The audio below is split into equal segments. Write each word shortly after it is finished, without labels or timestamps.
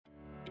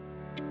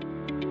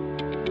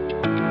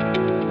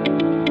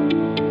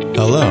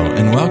Hello,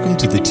 and welcome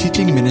to the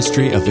teaching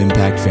ministry of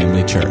Impact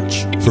Family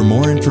Church. For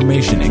more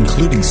information,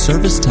 including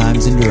service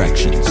times and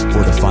directions,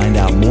 or to find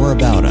out more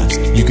about us,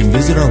 you can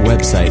visit our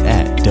website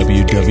at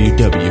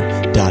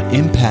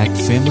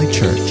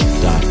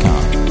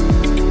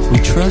www.impactfamilychurch.com. We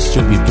trust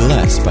you'll be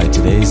blessed by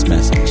today's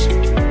message.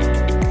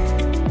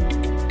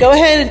 Go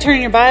ahead and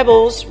turn your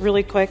Bibles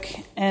really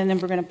quick, and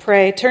then we're going to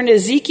pray. Turn to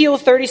Ezekiel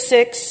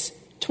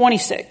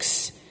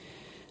 36:26.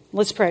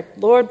 Let's pray.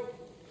 Lord,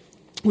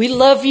 we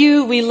love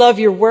you. We love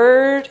your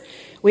word.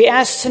 We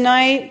ask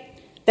tonight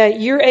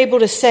that you're able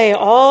to say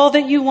all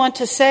that you want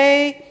to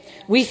say.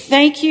 We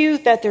thank you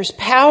that there's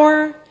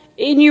power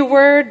in your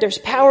word. There's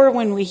power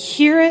when we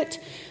hear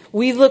it.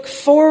 We look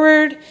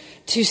forward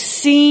to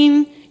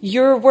seeing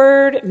your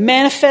word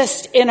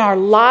manifest in our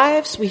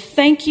lives. We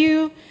thank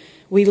you.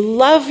 We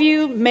love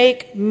you.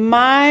 Make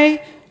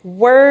my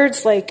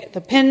words like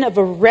the pen of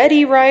a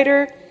ready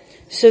writer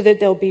so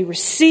that they'll be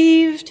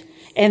received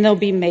and they'll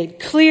be made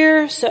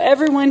clear so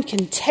everyone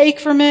can take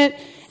from it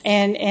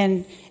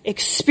and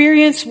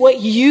experience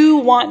what you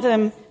want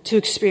them to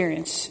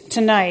experience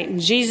tonight. In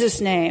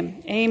Jesus'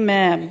 name,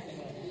 amen.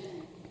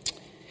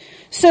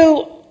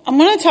 So I'm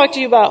going to talk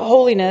to you about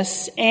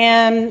holiness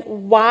and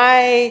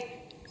why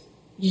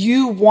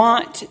you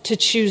want to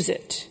choose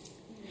it.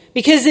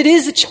 Because it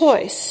is a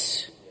choice.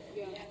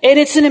 And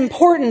it's an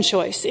important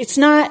choice. It's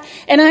not,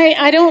 and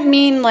I don't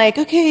mean like,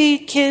 okay,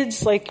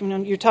 kids, like, you know,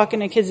 you're talking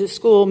to kids at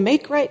school,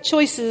 make right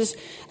choices.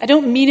 I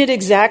don't mean it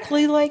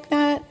exactly like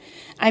that.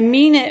 I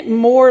mean it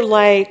more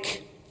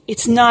like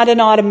it's not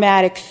an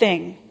automatic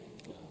thing.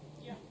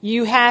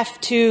 You have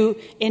to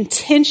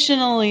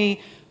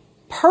intentionally,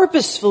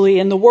 purposefully,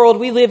 in the world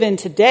we live in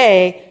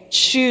today,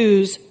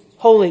 choose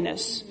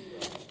holiness.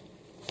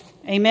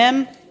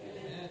 Amen?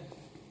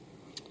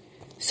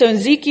 So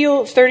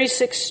Ezekiel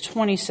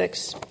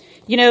 36:26.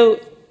 You know,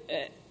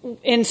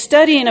 in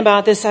studying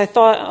about this, I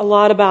thought a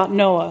lot about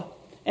Noah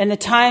and the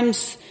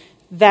times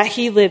that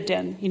he lived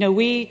in. You know,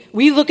 we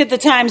look at the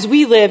times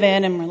we live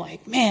in and we're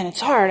like, man, it's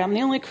hard. I'm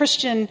the only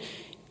Christian,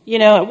 you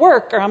know, at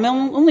work, or I'm the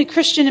only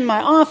Christian in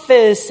my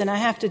office, and I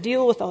have to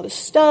deal with all this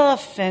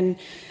stuff. And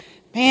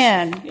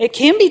man, it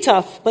can be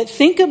tough. But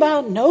think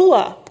about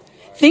Noah.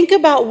 Think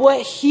about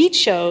what he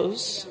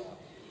chose.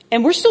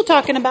 And we're still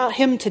talking about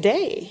him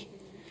today.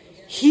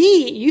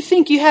 You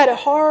think you had it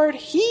hard?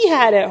 He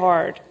had it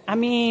hard. I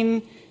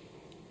mean,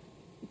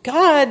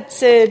 God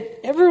said,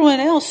 everyone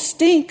else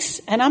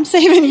stinks, and I'm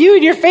saving you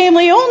and your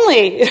family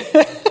only.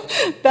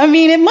 I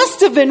mean, it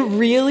must have been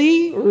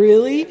really,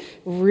 really,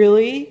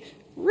 really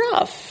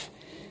rough.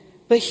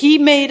 But he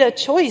made a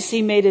choice.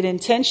 He made an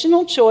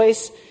intentional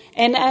choice.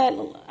 And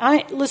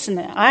listen,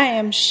 I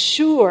am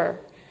sure,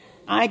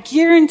 I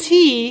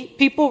guarantee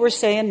people were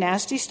saying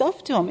nasty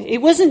stuff to him.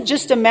 It wasn't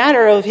just a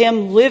matter of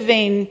him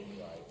living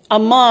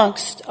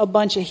amongst a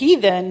bunch of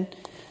heathen.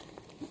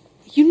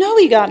 You know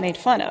he got made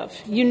fun of.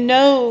 You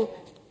know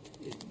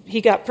he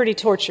got pretty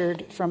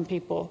tortured from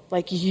people.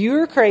 Like,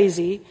 you're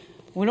crazy.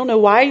 We don't know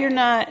why you're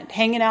not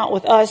hanging out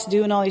with us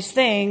doing all these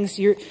things.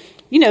 You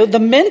know, the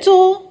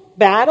mental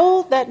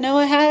battle that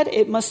Noah had,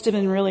 it must have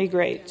been really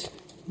great.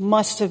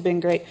 Must have been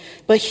great.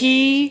 But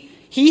he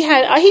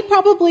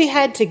probably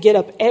had to get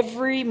up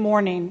every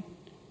morning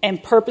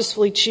and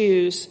purposefully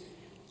choose,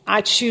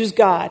 I choose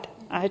God.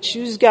 I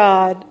choose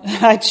God.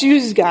 I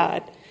choose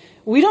God.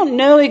 We don't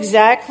know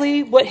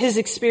exactly what his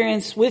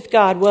experience with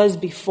God was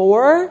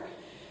before,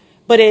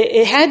 but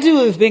it had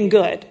to have been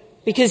good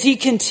because he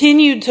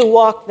continued to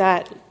walk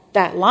that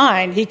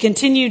line. He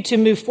continued to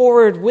move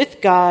forward with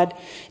God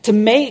to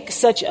make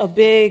such a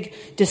big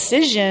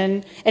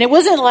decision. And it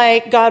wasn't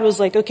like God was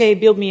like, okay,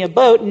 build me a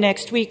boat. And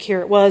next week,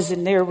 here it was.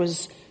 And there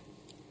was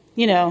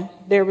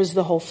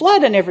the whole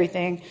flood and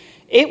everything.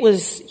 It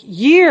was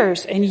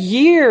years and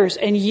years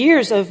and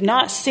years of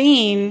not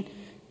seeing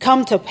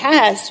come to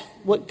pass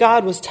what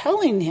God was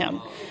telling him.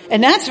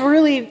 And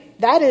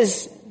that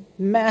is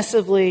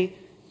massively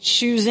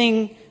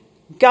choosing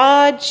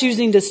God,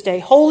 choosing to stay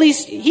holy.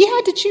 He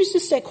had to choose to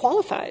stay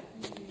qualified.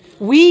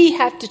 We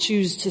have to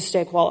choose to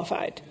stay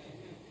qualified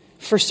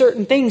for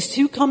certain things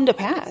to come to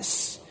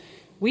pass.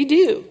 We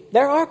do.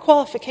 There are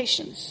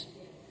qualifications.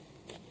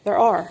 There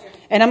are.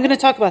 And I'm going to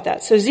talk about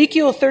that. So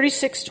Ezekiel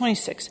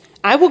 36:26.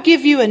 I will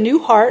give you a new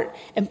heart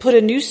and put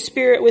a new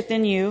spirit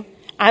within you.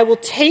 I will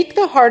take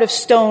the heart of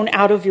stone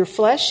out of your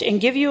flesh and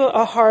give you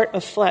a heart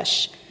of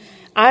flesh.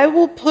 I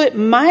will put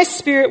my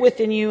spirit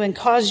within you and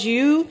cause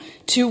you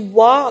to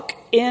walk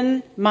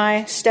in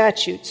my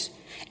statutes.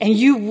 And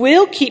you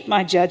will keep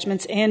my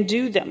judgments and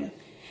do them.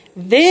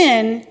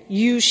 Then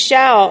you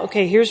shall,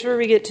 okay, here's where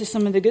we get to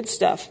some of the good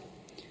stuff.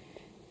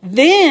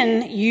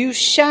 Then you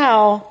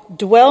shall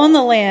dwell in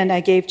the land I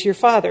gave to your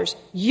fathers.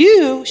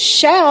 You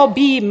shall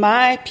be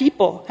my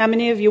people. How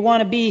many of you want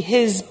to be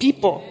his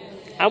people?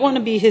 I want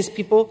to be his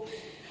people.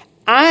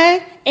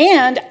 I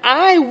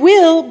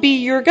will be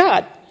your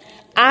God.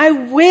 I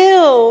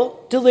will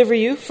deliver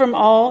you from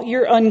all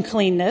your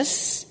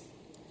uncleanness.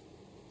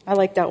 I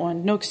like that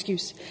one. No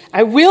excuse.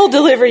 I will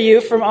deliver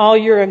you from all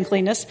your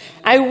uncleanness.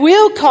 I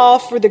will call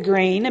for the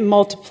grain and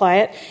multiply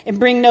it and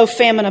bring no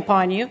famine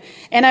upon you.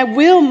 And I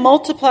will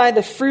multiply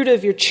the fruit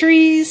of your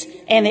trees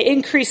and the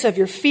increase of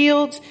your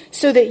fields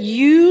so that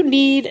you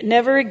need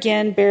never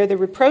again bear the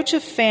reproach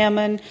of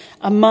famine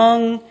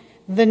among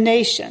the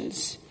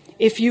nations.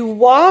 If you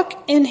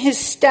walk in his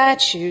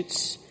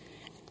statutes,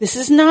 this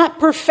is not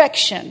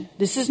perfection.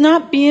 This is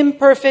not being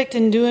perfect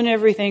and doing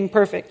everything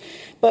perfect.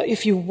 But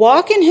if you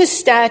walk in his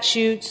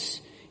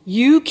statutes,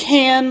 you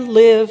can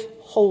live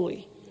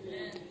holy.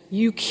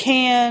 You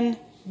can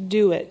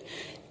do it.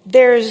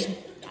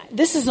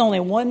 This is only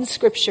one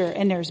scripture,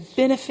 and there's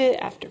benefit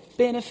after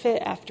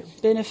benefit after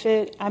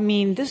benefit. I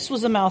mean, this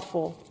was a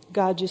mouthful,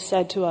 God just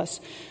said to us,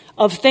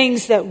 of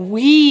things that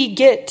we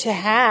get to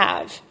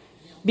have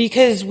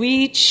because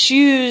we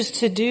choose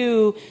to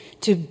do,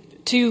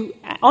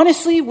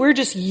 honestly, we're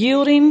just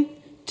yielding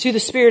to the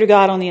Spirit of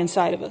God on the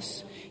inside of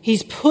us.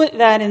 He's put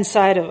that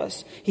inside of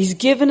us. He's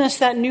given us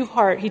that new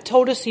heart. He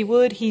told us he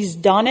would. He's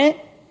done it.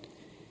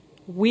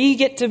 We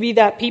get to be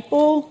that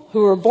people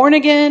who are born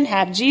again,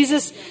 have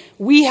Jesus.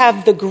 We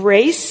have the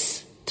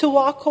grace to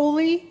walk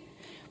holy,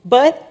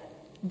 but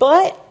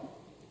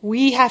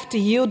we have to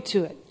yield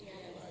to it.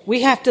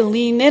 We have to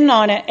lean in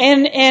on it,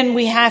 and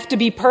we have to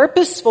be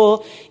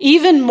purposeful,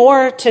 even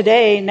more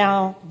today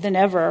now than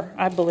ever,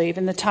 I believe,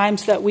 in the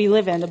times that we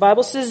live in. The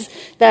Bible says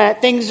that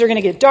things are going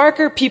to get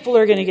darker, people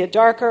are going to get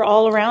darker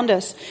all around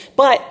us,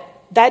 but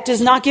that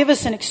does not give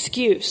us an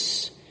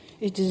excuse.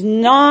 It does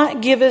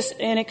not give us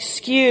an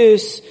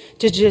excuse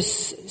to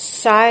just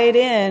side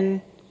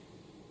in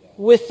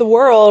with the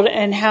world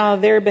and how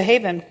they're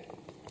behaving.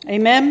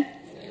 Amen?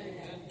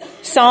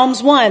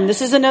 Psalms 1.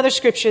 This is another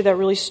scripture that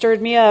really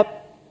stirred me up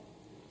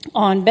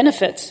on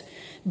benefits.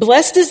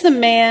 Blessed is the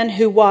man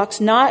who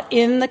walks not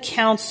in the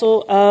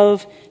counsel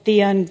of the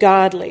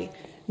ungodly,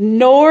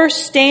 nor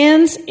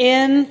stands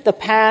in the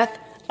path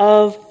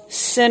of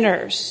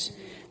sinners.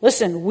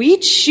 Listen, we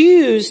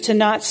choose to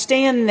not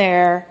stand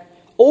there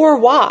or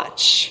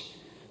watch.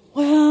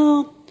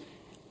 Well,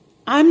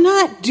 I'm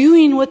not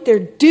doing what they're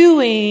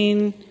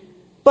doing,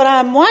 but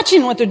I'm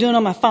watching what they're doing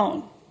on my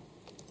phone.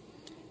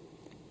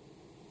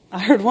 I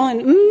heard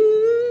one,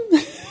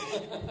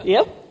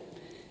 Yep.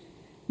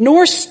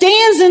 Nor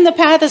stands in the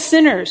path of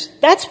sinners.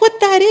 That's what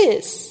that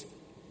is.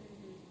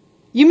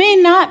 You may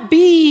not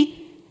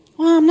be,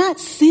 well, I'm not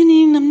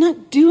sinning, I'm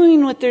not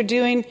doing what they're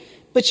doing,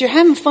 but you're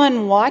having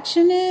fun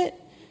watching it.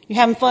 You're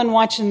having fun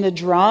watching the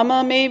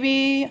drama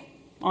maybe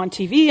on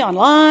TV,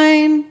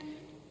 online.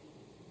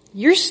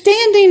 You're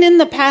standing in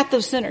the path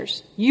of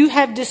sinners. You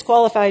have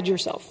disqualified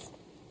yourself.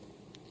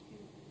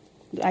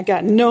 I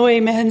got no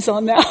amens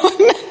on that one.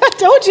 I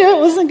told you it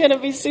wasn't going to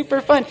be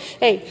super fun.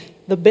 Hey,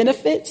 the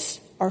benefits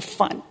are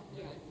fun.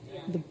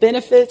 The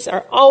benefits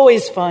are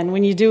always fun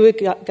when you do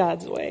it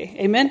God's way.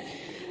 Amen?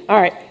 All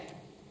right.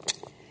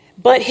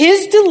 But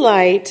his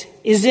delight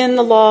is in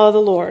the law of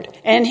the Lord.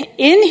 And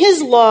in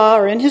his law,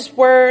 or in his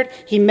word,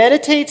 he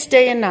meditates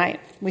day and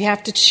night. We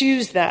have to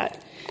choose that.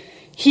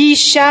 He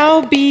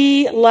shall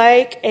be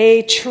like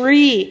a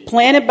tree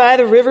planted by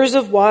the rivers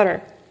of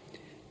water,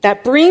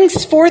 that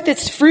brings forth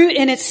its fruit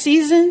in its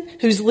season,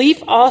 whose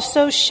leaf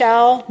also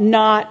shall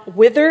not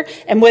wither,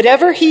 and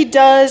whatever he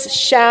does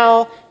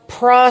shall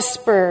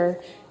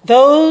prosper.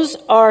 Those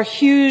are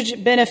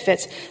huge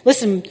benefits.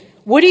 Listen,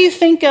 what do you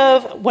think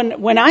of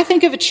when I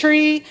think of a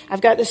tree? I've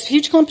got this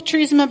huge clump of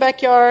trees in my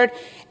backyard,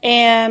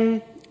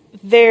 and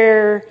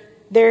they're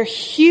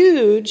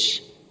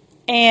huge,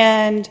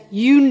 and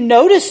you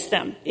notice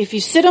them. If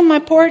you sit on my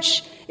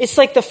porch, it's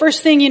like the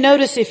first thing you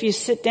notice if you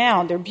sit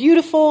down. They're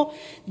beautiful.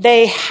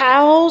 They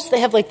house. They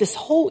have like this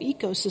whole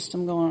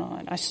ecosystem going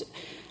on.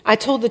 I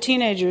told the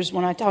teenagers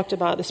when I talked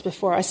about this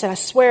before, I said, I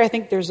swear I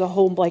think there's a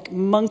whole like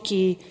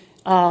monkey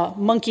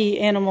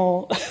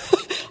animal.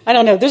 I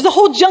don't know. There's a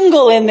whole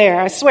jungle in there,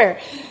 I swear.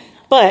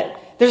 But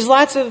there's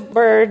lots of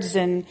birds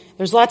and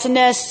there's lots of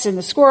nests and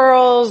the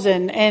squirrels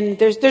and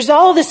there's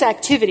all this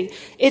activity.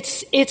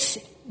 It's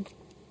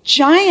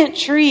giant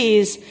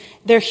trees.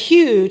 They're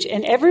huge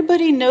and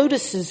everybody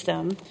notices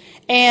them.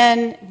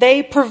 And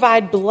they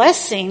provide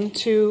blessing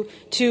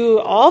to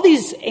all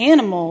these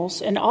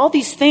animals and all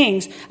these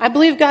things. I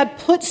believe God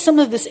put some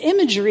of this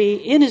imagery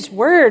in his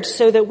word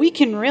so that we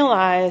can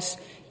realize,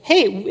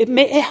 hey,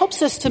 it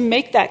helps us to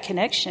make that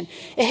connection.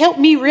 It helped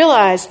me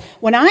realize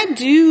when I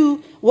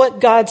do what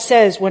God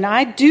says, when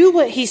I do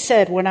what he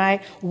said, when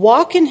I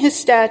walk in his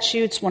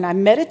statutes, when I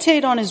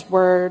meditate on his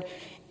word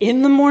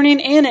in the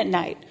morning and at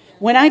night,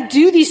 when I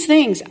do these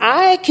things,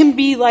 I can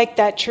be like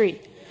that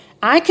tree.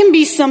 I can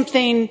be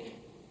something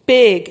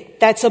big,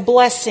 that's a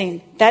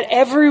blessing, that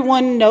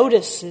everyone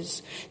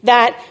notices.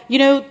 That,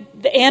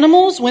 the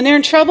animals, when they're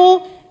in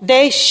trouble,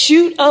 they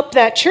shoot up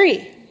that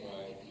tree.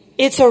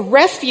 It's a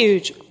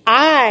refuge.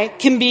 I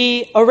can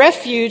be a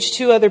refuge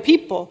to other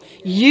people.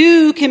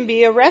 You can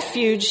be a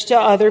refuge to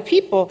other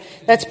people.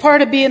 That's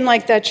part of being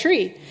like that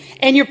tree.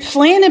 And you're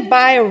planted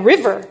by a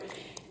river.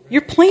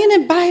 You're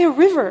planted by a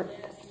river.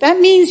 That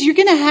means you're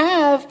going to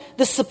have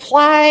the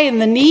supply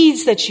and the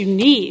needs that you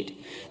need.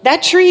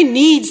 That tree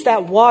needs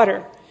that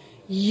water.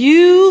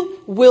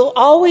 You will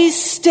always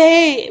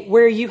stay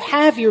where you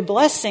have your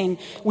blessing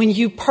when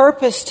you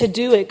purpose to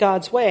do it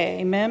God's way.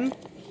 Amen?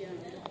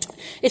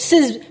 It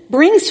says,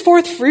 brings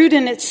forth fruit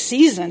in its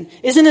season.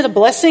 Isn't it a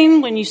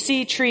blessing when you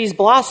see trees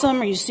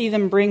blossom or you see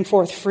them bring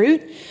forth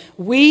fruit?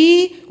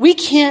 We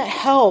can't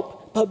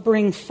help but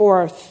bring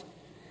forth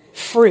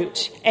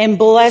fruit and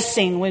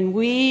blessing when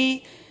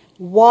we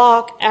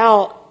walk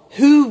out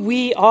who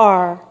we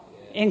are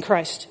in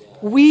Christ.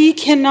 We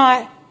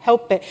cannot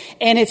help it.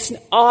 And it's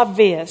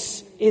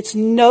obvious. It's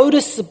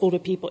noticeable to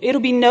people.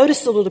 It'll be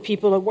noticeable to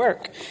people at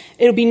work.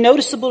 It'll be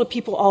noticeable to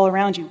people all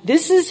around you.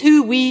 This is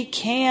who we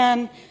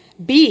can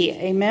be.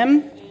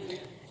 Amen?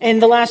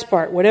 And the last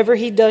part, whatever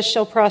he does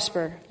shall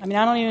prosper. I mean,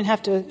 I don't even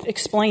have to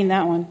explain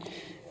that one.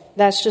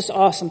 That's just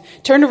awesome.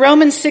 Turn to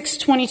Romans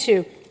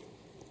 6:22.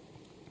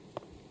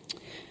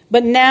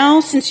 But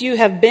now, since you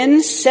have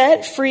been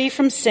set free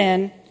from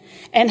sin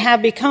and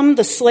have become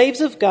the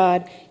slaves of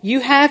God, you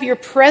have your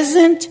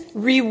present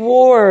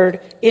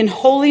reward in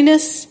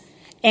holiness,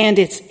 and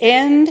its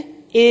end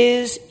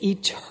is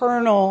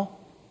eternal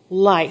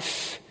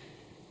life.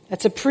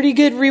 That's a pretty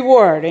good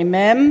reward,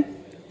 amen?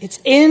 Its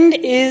end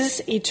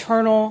is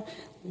eternal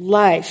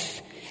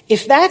life.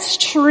 If that's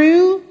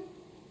true,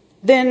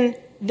 then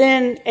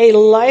a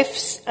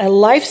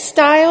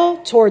lifestyle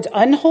towards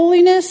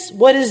unholiness,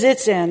 what is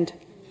its end?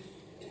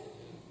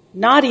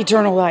 Not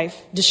eternal life,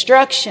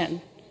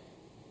 destruction.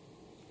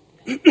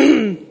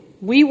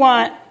 We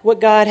want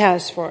what God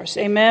has for us.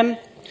 Amen?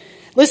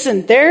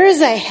 Listen, there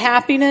is a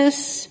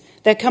happiness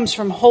that comes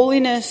from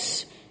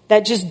holiness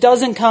that just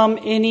doesn't come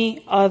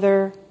any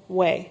other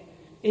way.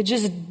 It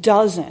just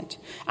doesn't.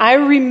 I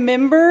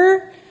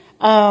remember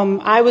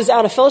I was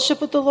out of fellowship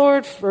with the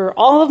Lord for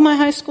all of my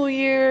high school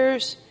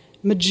years,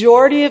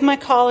 majority of my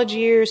college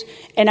years,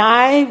 and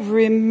I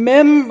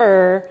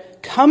remember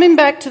coming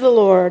back to the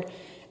Lord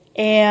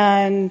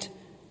and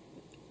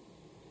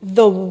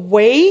the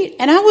weight,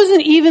 and I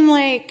wasn't even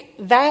like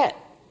that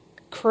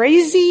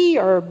crazy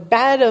or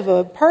bad of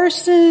a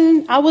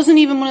person. I wasn't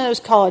even one of those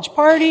college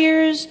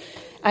partiers.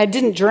 I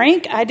didn't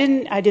drink. I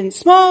didn't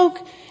smoke.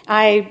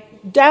 I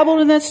dabbled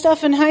in that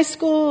stuff in high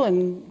school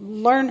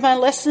and learned my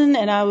lesson.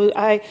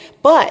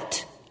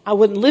 But I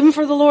wasn't living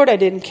for the Lord. I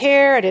didn't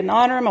care. I didn't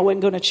honor Him. I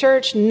wasn't going to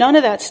church. None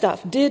of that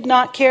stuff. Did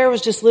not care.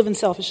 Was just living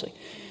selfishly.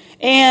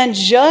 And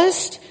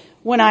just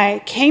when I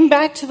came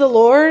back to the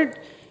Lord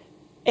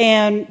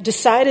and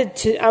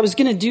decided I was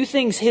going to do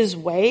things His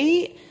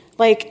way,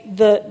 like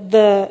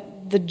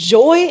the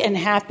joy and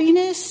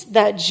happiness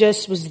that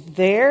just was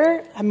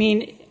there. I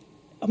mean,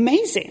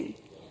 amazing.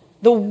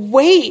 The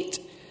weight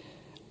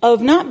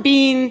of not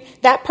being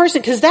that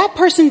person, because that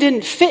person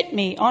didn't fit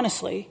me,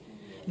 honestly.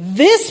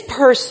 This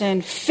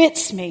person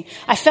fits me.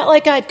 I felt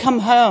like I'd come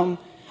home.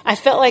 I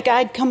felt like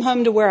I'd come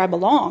home to where I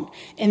belong.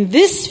 And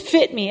this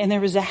fit me, and there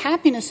was a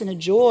happiness and a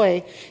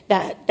joy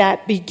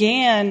that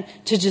began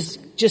to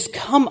just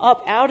come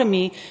up out of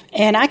me.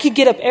 And I could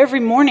get up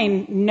every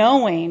morning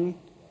knowing,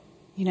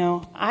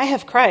 I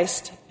have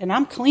Christ, and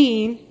I'm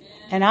clean,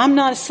 and I'm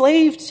not a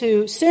slave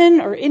to sin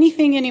or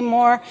anything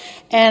anymore,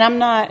 and I'm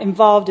not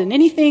involved in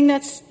anything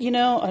that's,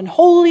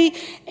 unholy,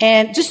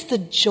 and just the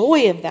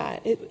joy of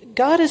that.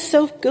 God is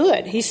so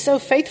good. He's so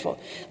faithful.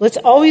 Let's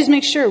always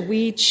make sure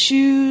we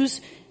choose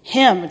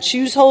Him,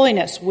 choose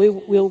holiness.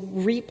 We'll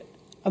reap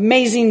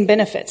amazing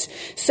benefits.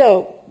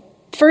 So,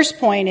 first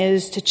point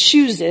is to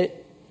choose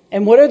it.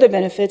 And what are the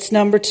benefits?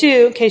 Number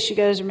 2, in case you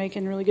guys are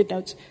making really good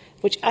notes,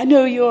 which I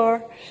know you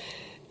are.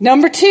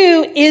 Number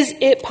 2, is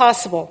it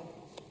possible?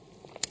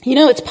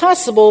 It's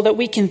possible that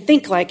we can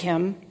think like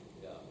Him.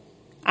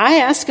 I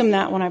ask Him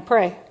that when I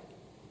pray.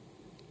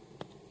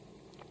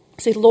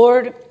 I say,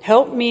 Lord,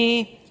 help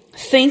me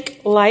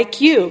think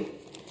like You.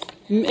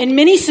 In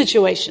many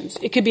situations.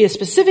 It could be a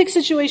specific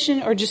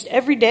situation or just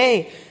every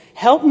day.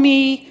 Help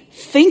me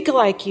think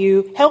like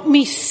You. Help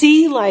me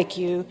see like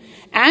You.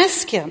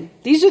 Ask Him.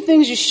 These are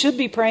things you should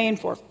be praying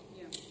for.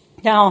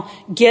 Now,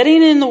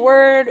 getting in the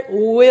Word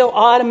will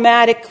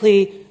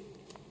automatically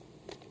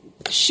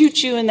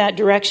shoot you in that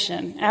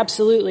direction.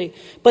 Absolutely.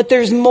 But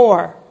there's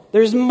more.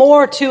 There's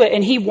more to it,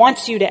 and He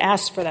wants you to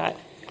ask for that.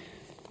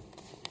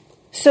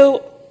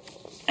 So,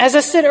 as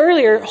I said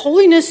earlier,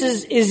 holiness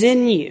is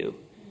in you.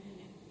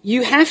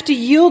 You have to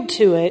yield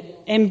to it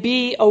and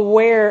be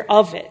aware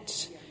of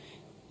it.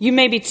 You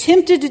may be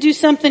tempted to do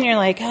something. You're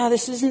like,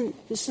 this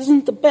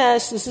isn't the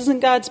best. This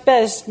isn't God's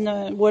best.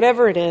 No,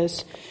 whatever it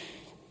is.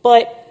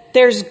 But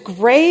there's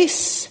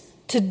grace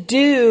to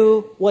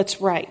do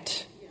what's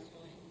right.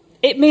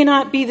 It may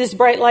not be this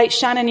bright light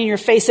shining in your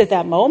face at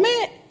that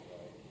moment,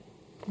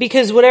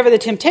 because whatever the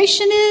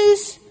temptation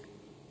is,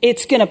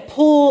 it's going to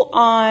pull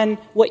on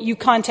what you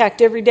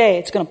contact every day.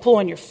 It's going to pull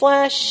on your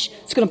flesh.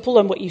 It's going to pull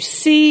on what you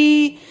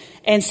see.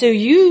 And so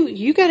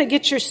you got to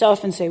get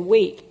yourself and say,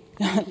 wait,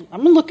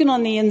 I'm looking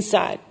on the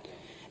inside.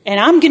 And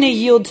I'm going to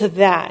yield to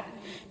that.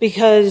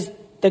 Because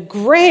the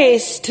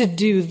grace to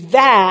do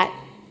that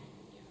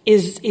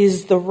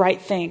is the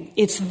right thing.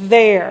 It's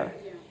there.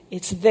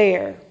 It's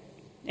there.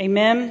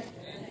 Amen?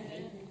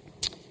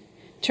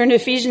 Turn to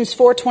Ephesians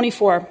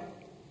 4:24.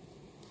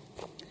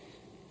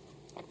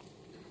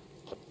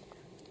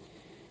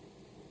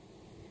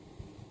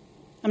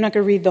 I'm not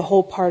going to read the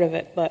whole part of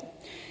it,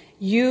 but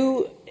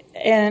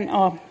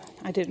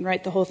I didn't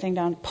write the whole thing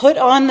down. Put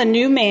on the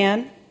new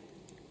man,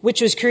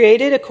 which was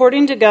created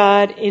according to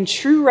God in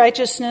true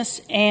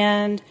righteousness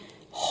and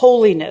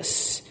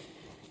holiness.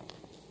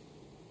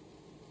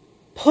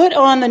 Put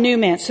on the new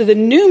man. So the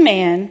new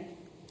man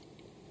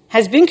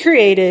has been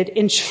created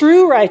in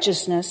true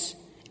righteousness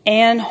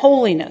and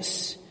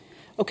holiness.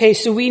 Okay,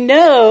 so we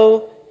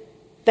know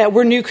that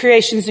we're new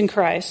creations in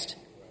Christ.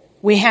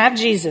 We have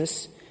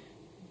Jesus.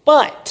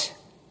 But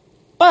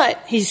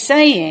he's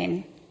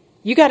saying,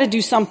 you got to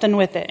do something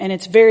with it. And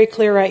it's very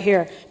clear right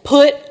here.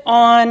 Put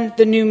on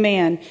the new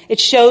man. It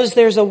shows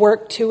there's a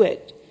work to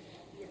it.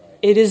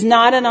 It is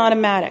not an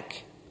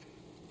automatic.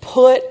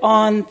 Put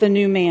on the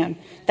new man.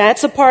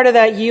 That's a part of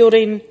that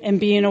yielding and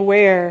being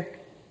aware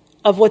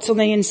of what's on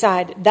the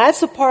inside.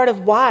 That's a part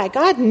of why.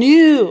 God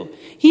knew.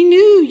 He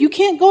knew you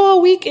can't go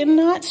a week and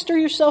not stir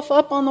yourself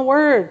up on the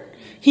word.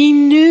 He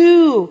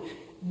knew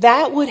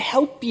that would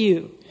help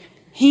you.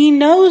 He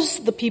knows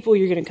the people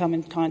you're going to come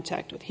in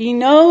contact with. He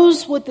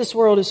knows what this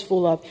world is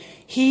full of.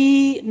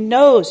 He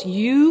knows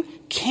you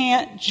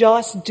can't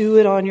just do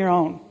it on your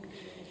own.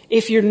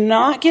 If you're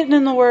not getting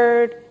in the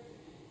Word,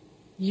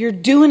 you're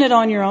doing it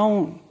on your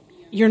own.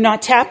 You're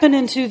not tapping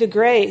into the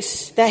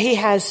grace that He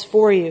has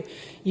for you.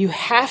 You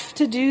have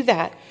to do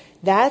that.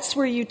 That's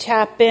where you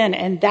tap in.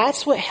 And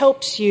that's what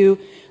helps you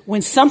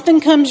when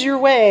something comes your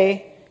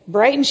way,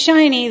 bright and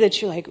shiny,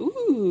 that you're like,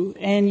 ooh,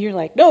 and you're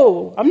like,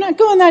 no, I'm not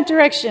going that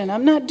direction.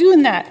 I'm not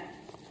doing that.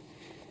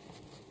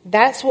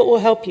 That's what will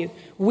help you.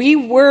 We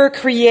were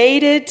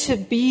created to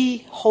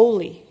be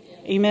holy.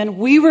 Amen.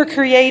 We were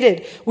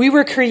created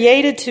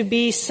to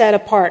be set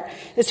apart.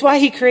 That's why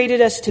He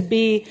created us to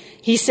be,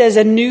 He says,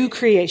 a new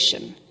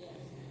creation.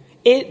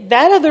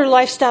 That other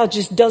lifestyle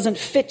just doesn't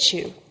fit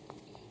you.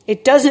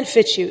 It doesn't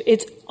fit you.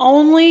 It's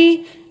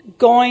only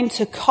going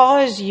to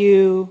cause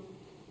you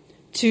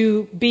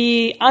to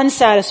be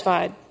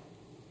unsatisfied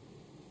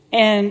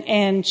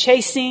and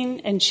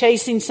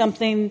chasing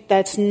something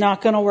that's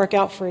not going to work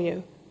out for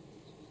you.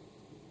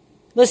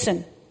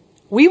 Listen,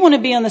 we want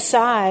to be on the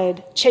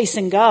side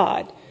chasing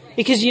God,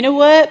 because you know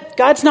what?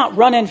 God's not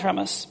running from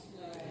us.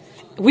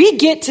 We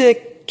get to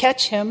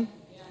catch Him.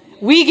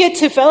 We get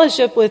to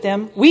fellowship with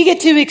Him. We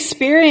get to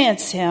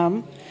experience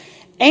Him.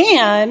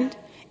 And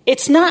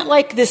it's not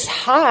like this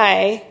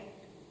high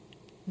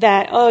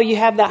that, you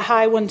have that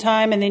high one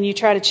time and then you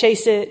try to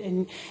chase it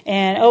and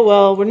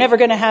we're never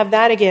going to have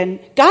that again.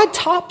 God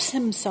tops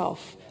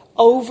Himself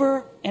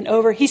over and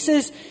over. He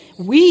says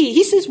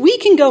we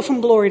can go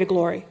from glory to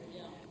glory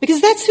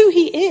because that's who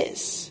He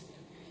is.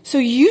 So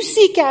you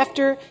seek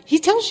after, He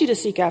tells you to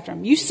seek after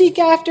Him. You seek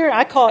after,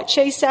 I call it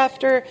chase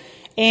after,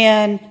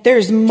 and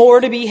there's more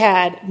to be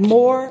had.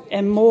 More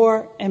and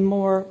more and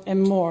more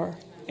and more.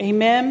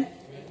 Amen.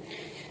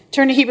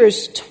 Turn to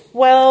Hebrews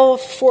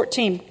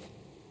 12:14.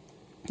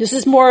 This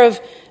is more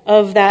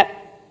of that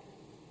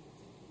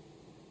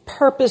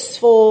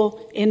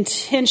purposeful,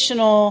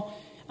 intentional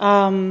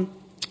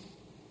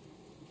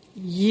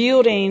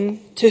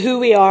yielding to who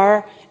we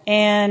are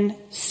and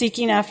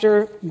seeking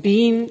after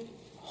being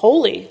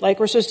holy like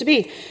we're supposed to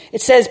be.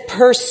 It says,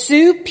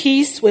 pursue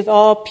peace with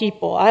all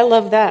people. I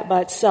love that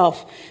by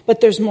itself,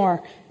 but there's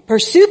more.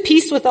 Pursue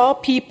peace with all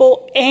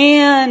people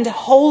and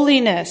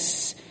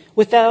holiness,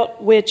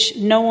 without which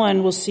no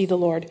one will see the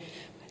Lord.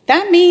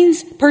 That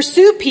means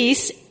pursue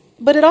peace,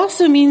 but it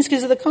also means,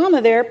 because of the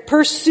comma there,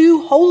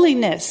 pursue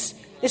holiness.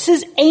 It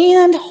says,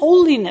 and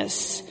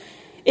holiness.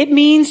 It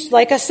means,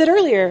 like I said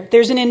earlier,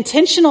 there's an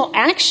intentional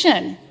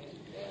action.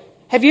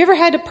 Have you ever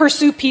had to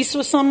pursue peace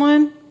with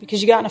someone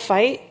because you got in a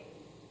fight?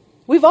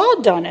 We've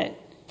all done it.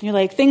 You're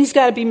like, things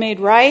got to be made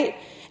right.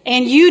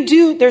 And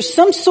there's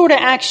some sort of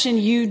action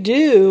you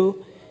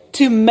do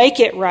to make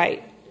it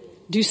right.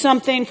 Do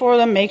something for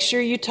them. Make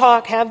sure you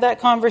talk, have that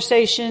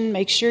conversation,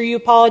 make sure you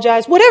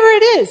apologize. Whatever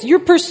it is, you're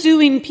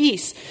pursuing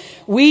peace.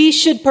 We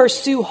should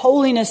pursue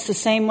holiness the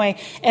same way.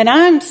 And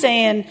I'm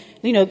saying,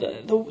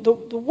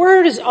 the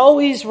word is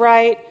always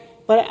right,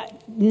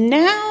 but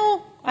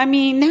now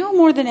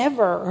more than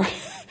ever,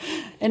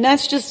 and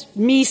that's just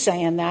me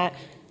saying that,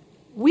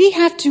 we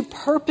have to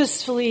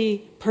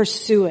purposefully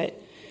pursue it.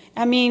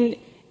 I mean,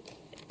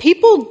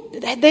 people,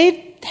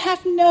 they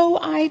have no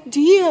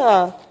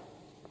idea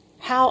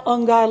how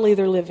ungodly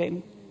they're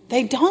living.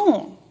 They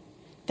don't.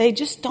 They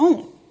just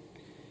don't.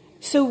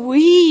 So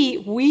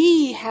we're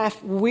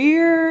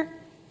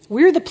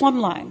the plumb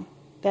line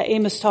that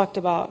Amos talked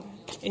about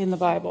in the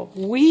Bible.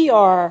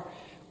 We're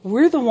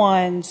the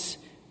ones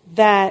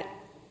that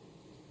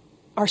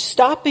are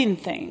stopping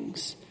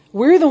things.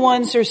 We're the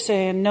ones who are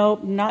saying, nope,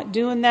 I'm not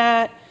doing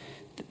that.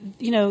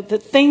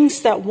 The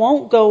things that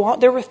won't go on.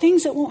 There were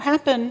things that won't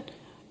happen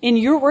in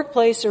your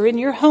workplace or in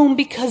your home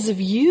because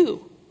of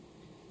you.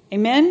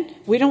 Amen?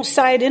 We don't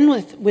side in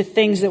with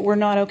things that we're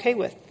not okay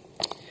with.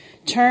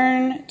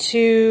 Turn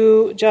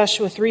to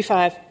Joshua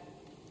 3:5.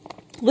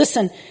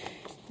 Listen,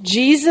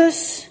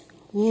 Jesus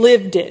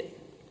lived it.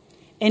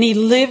 And he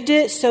lived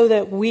it so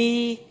that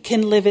we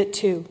can live it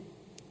too.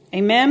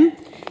 Amen?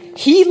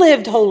 He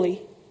lived holy.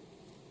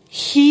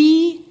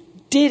 He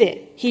did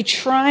it. He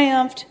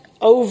triumphed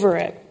over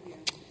it.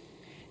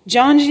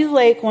 John G.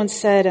 Lake once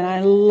said, and I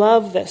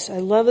love this. I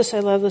love this. I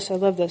love this. I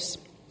love this.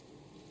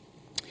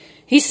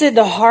 He said,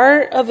 the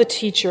heart of a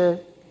teacher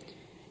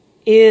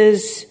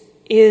is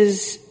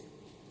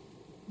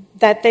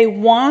that they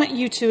want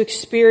you to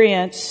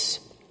experience.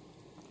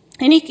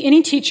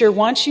 Any teacher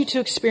wants you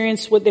to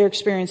experience what they're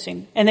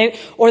experiencing, and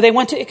they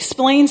want to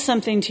explain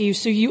something to you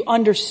so you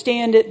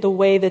understand it the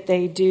way that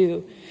they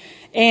do.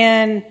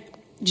 And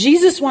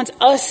Jesus wants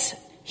us.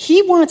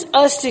 He wants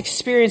us to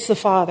experience the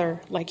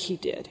Father like he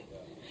did,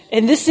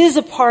 and this is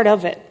a part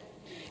of it.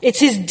 It's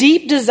his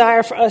deep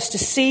desire for us to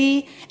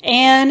see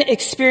and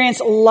experience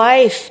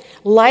life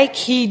like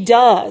he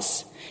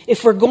does.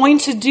 If we're going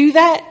to do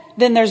that,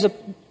 then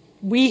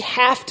we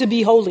have to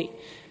be holy.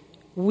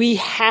 We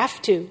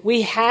have to.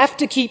 We have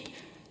to keep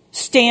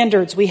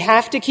standards. We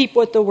have to keep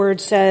what the Word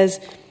says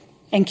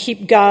and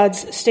keep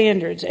God's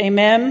standards.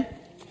 Amen?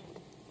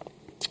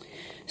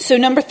 So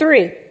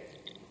 3,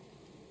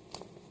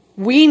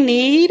 we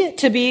need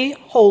to be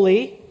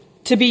holy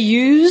to be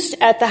used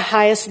at the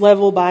highest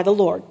level by the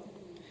Lord.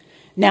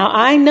 Now,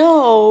 I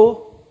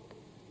know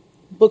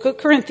Book of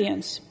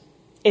Corinthians,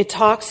 it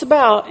talks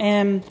about,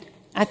 and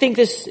I think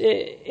there's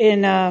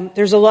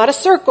a lot of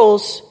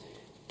circles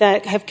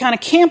that have kind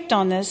of camped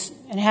on this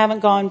and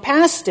haven't gone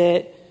past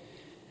it.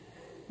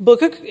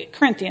 Book of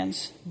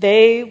Corinthians,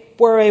 they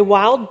were a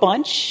wild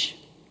bunch.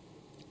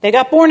 They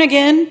got born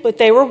again, but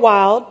they were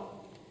wild.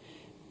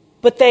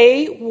 But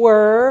they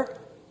were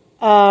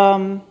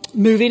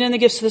moving in the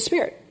gifts of the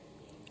Spirit.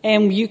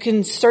 And you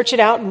can search it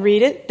out and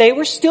read it. They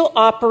were still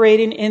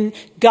operating in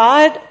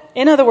God.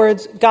 In other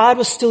words, God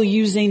was still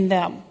using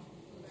them.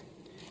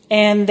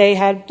 And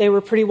they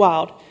were pretty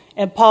wild.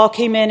 And Paul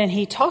came in and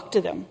he talked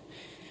to them.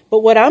 But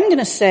what I'm going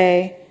to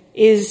say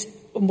is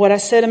what I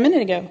said a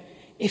minute ago.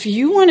 If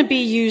you want to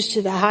be used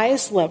to the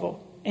highest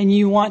level and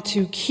you want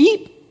to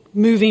keep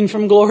moving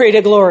from glory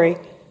to glory,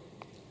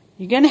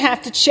 you're going to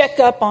have to check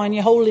up on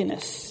your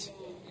holiness.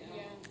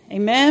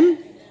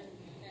 Amen?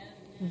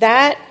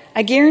 That,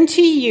 I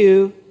guarantee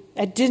you,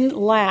 that didn't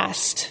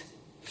last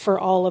for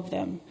all of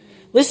them.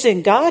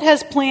 Listen, God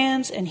has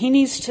plans and he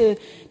needs to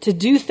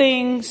do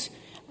things,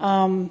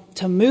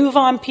 to move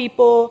on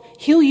people.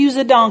 He'll use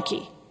a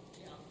donkey.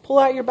 Pull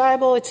out your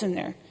Bible, it's in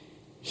there.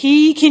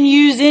 He can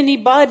use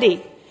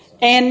anybody,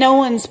 and no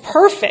one's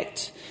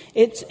perfect.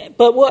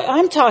 But what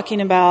I'm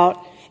talking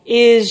about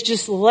is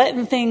just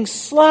letting things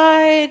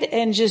slide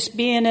and just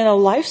being in a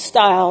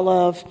lifestyle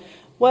of,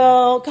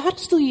 well, God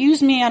still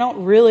use me. I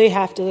don't really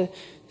have to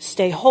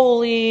stay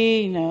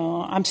holy.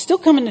 I'm still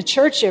coming to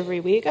church every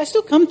week. I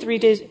still come 3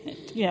 days,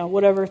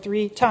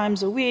 3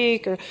 times a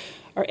week,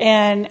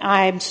 and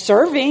I'm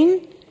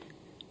serving.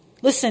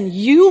 Listen,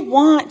 you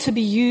want to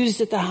be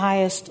used at the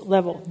highest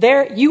level.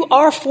 You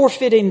are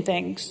forfeiting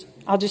things.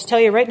 I'll just tell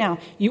you right now,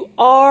 you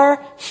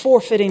are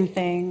forfeiting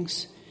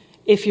things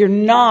if you're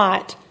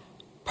not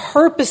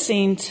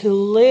purposing to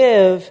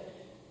live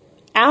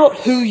out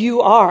who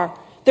you are.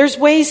 There's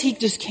ways he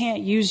just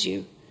can't use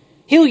you.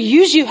 He'll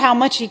use you how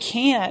much he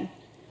can,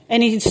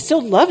 and he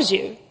still loves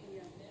you.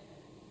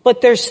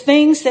 But there's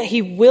things that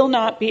he will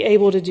not be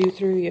able to do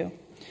through you.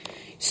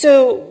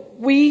 So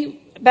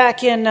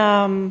back in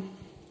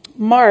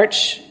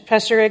March,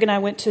 Pastor Greg and I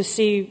went to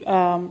see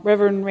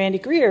Reverend Randy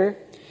Greer.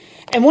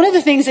 And one of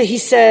the things that he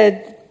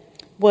said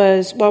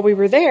was, while we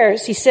were there,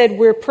 is he said,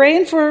 we're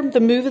praying for the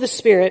move of the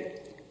Spirit,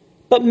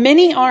 but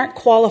many aren't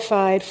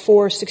qualified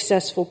for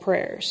successful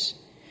prayers.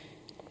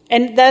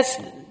 And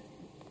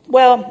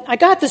I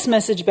got this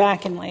message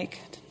back in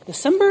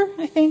December,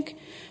 I think.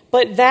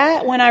 But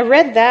when I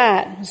read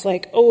that, I was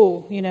like,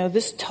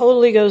 this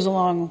totally goes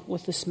along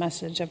with this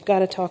message. I've got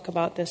to talk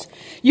about this.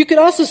 You could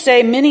also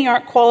say many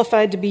aren't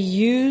qualified to be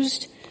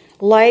used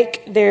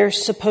like they're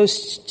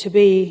supposed to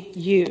be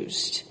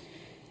used.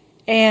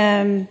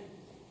 And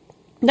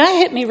that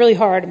hit me really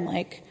hard. I'm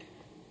like,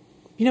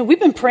 we've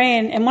been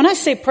praying. And when I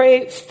say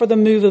pray for the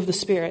move of the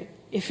Spirit,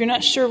 if you're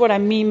not sure what I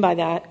mean by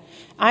that,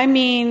 I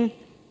mean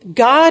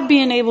God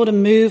being able to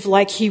move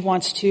like he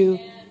wants to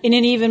in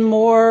an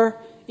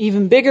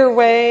even bigger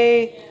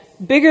way,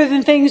 bigger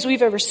than things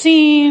we've ever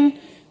seen.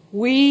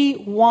 We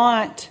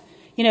want,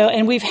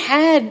 and we've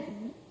had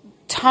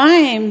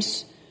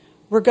times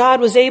where God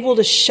was able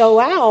to show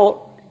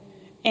out,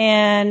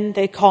 and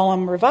they call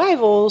them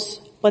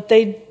revivals, but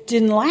they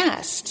didn't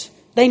last.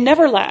 They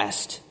never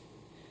last.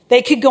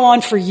 They could go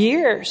on for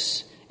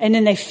years, and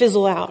then they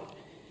fizzle out.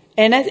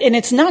 And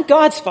it's not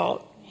God's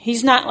fault.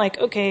 He's not like,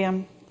 okay,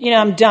 I'm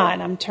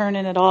done. I'm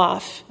turning it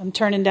off. I'm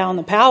turning down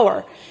the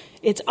power.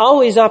 It's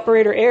always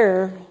operator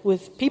error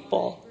with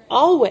people.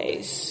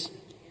 Always.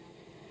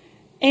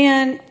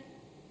 And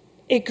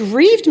it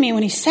grieved me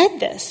when he said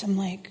this. I'm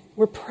like,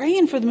 we're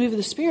praying for the move of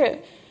the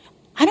Spirit,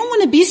 I don't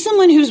want to be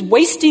someone who's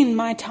wasting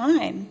my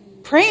time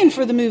praying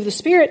for the move of the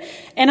Spirit,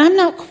 and I'm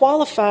not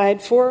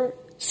qualified for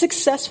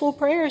successful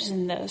prayers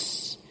in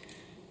this.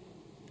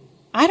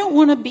 I don't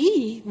want to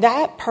be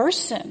that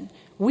person.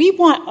 We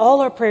want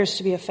all our prayers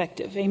to be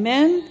effective.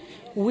 Amen?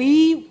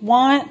 We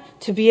want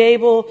to be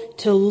able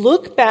to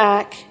look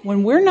back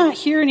when we're not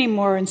here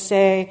anymore and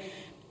say,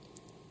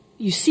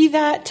 you see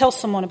that? Tell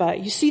someone about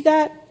it. You see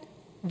that?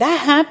 That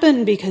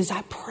happened because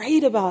I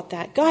prayed about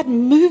that. God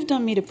moved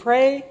on me to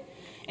pray,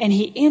 and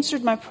he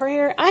answered my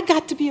prayer. I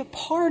got to be a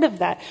part of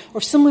that. Or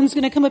if someone's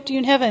going to come up to you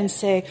in heaven and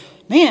say,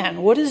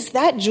 man, what is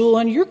that jewel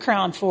on your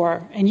crown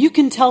for? And you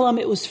can tell them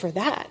it was for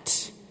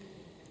that.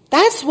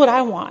 That's what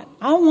I want.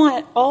 I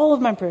want all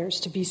of my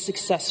prayers to be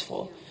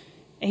successful.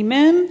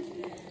 Amen?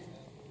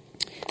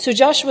 So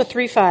Joshua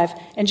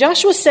 3:5. And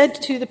Joshua said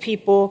to the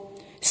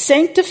people,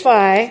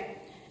 sanctify.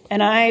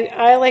 And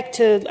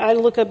I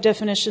look up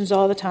definitions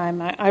all the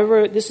time. I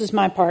wrote, this is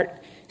my part.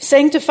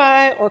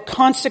 Sanctify or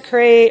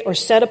consecrate or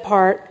set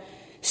apart.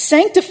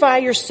 Sanctify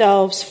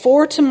yourselves,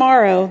 for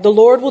tomorrow the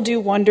Lord will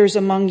do wonders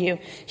among you.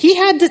 He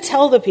had to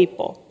tell the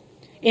people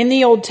in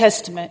the Old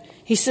Testament.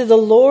 He said the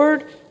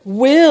Lord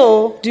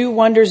will do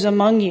wonders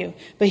among you.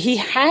 But he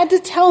had to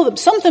tell them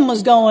something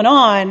was going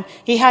on.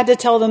 He had to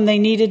tell them they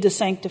needed to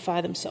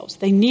sanctify themselves.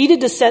 They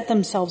needed to set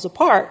themselves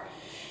apart.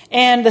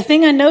 And the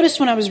thing I noticed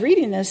when I was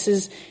reading this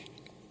is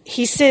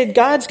he said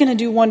God's going to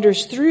do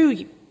wonders through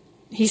you.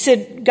 He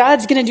said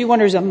God's going to do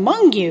wonders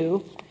among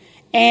you.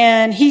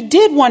 And he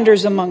did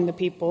wonders among the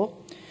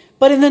people.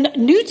 But in the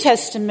New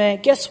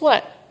Testament, guess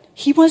what?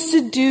 He wants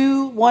to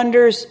do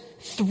wonders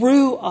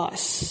through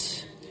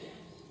us.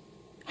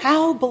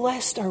 How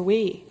blessed are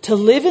we to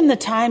live in the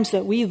times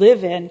that we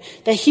live in,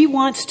 that he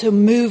wants to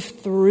move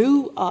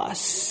through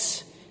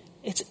us.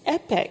 It's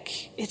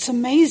epic. It's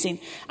amazing.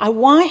 I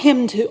want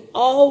him to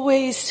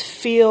always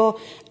feel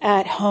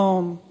at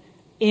home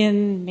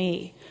in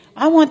me.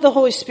 I want the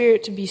Holy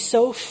Spirit to be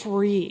so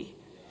free.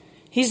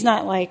 He's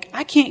not like,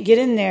 I can't get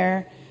in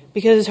there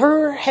because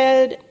her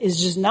head is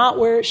just not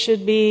where it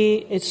should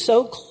be. It's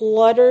so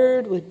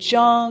cluttered with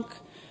junk,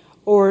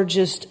 or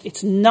just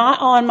it's not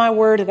on my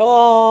word at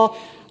all.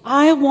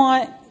 I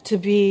want to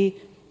be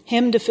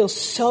him to feel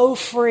so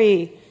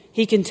free.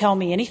 He can tell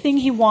me anything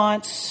he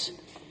wants.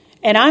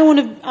 And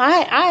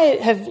I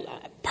have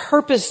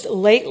purposed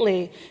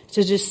lately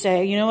to just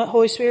say, you know what,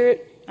 Holy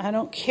Spirit, I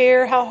don't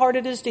care how hard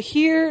it is to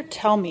hear.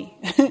 Tell me.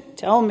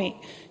 Tell me.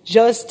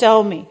 Just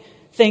tell me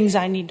things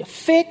I need to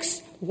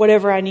fix,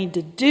 whatever I need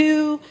to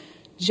do.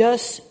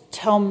 Just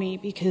tell me,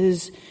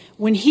 because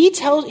when he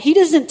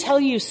doesn't tell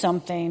you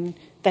something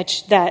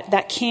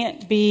that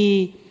can't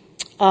be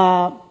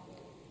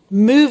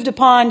moved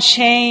upon,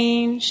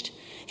 changed.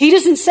 He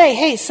doesn't say,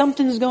 hey,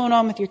 something's going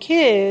on with your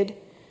kid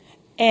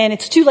and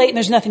it's too late and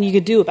there's nothing you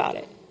could do about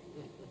it.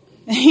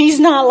 He's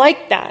not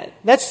like that.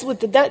 That's what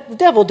the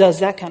devil does,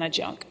 that kind of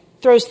junk.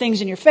 Throws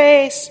things in your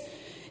face.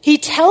 He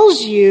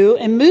tells you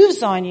and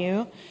moves on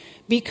you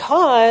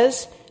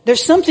because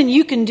there's something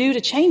you can do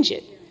to change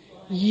it.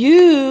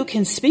 You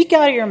can speak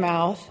out of your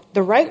mouth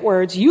the right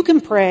words. You can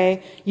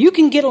pray. You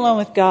can get alone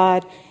with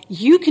God.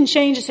 You can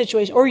change the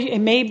situation. Or it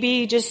may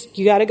be just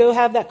you got to go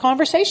have that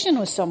conversation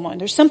with someone.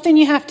 There's something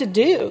you have to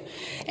do.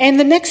 And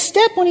the next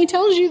step when he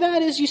tells you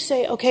that is you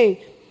say,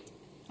 okay,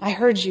 I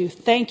heard you.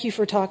 Thank you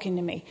for talking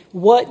to me.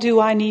 What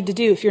do I need to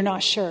do if you're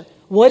not sure?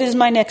 What is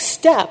my next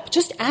step?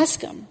 Just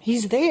ask him.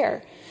 He's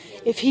there.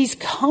 If he's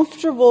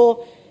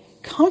comfortable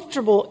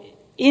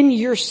in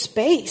your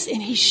space,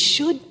 and he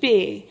should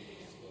be,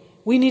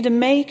 we need to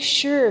make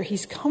sure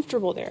he's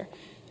comfortable there.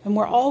 And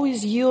we're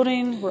always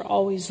yielding. We're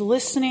always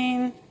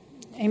listening.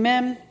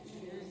 Amen.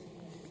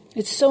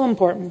 It's so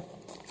important.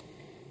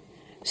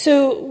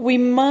 So we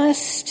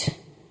must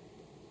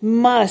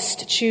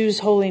choose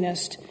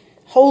holiness.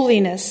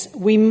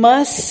 We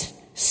must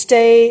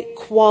stay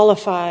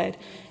qualified.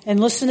 And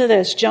listen to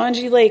this. John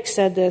G. Lake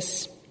said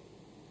this.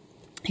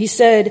 He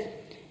said,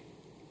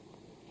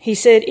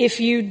 if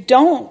you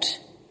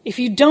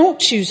don't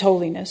choose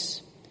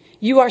holiness,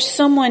 you are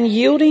someone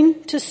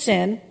yielding to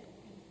sin,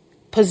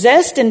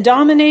 possessed and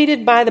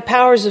dominated by the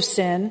powers of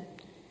sin,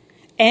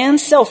 and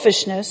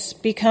selfishness.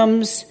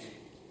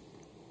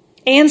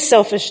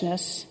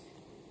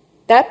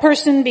 That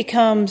person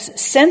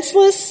becomes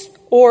senseless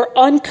or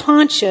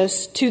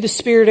unconscious to the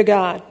Spirit of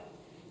God.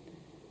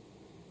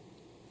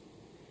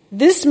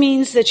 This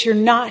means that you're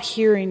not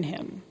hearing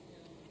him.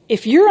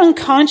 If you're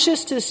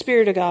unconscious to the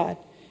Spirit of God,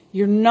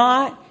 you're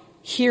not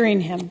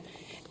hearing him.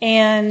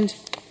 And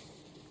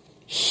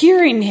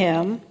hearing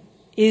him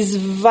is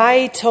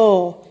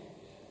vital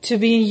to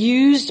be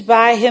used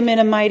by him in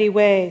a mighty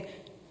way.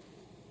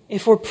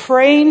 If we're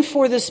praying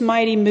for this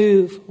mighty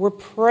move, we're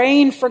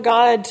praying for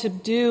God to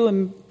do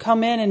and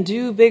come in and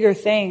do bigger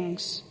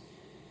things,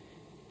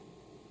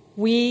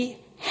 we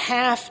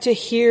have to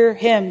hear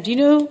him. Do you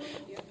know,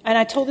 and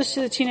I told this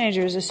to the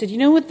teenagers, I said, you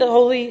know what the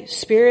Holy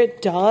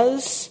Spirit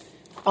does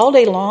all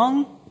day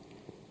long?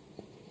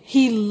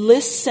 He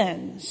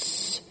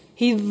listens.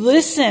 He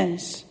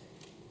listens.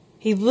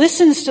 He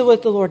listens to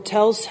what the Lord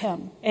tells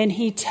him, and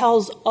he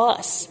tells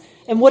us.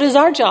 And what is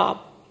our job?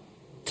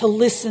 To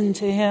listen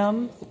to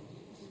him.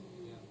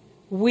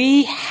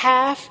 We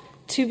have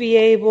to be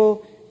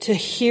able to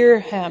hear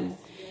him.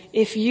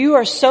 If you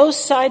are so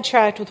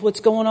sidetracked with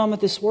what's going on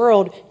with this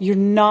world, you're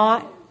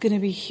not going to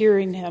be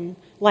hearing him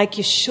like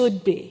you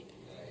should be.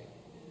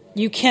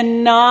 You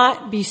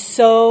cannot be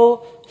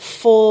so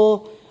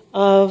full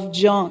of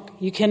junk.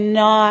 You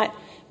cannot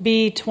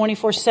be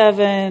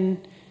 24/7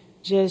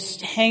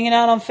 just hanging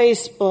out on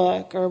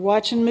Facebook or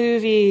watching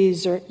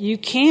movies. Or you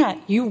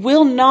can't. You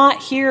will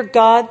not hear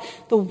God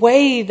the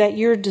way that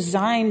you're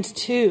designed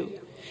to.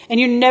 And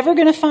you're never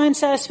going to find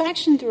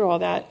satisfaction through all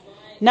that.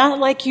 Not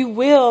like you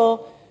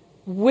will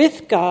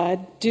with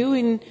God,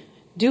 doing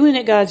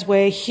it God's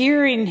way,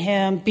 hearing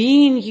him,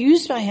 being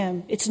used by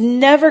him. It's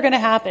never going to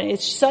happen.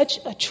 It's such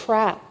a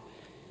trap.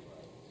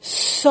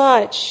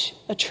 Such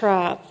a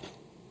trap.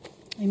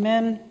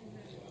 Amen.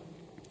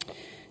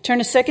 Turn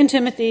to 2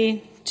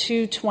 Timothy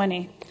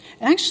 2:20.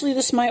 And actually,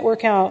 this might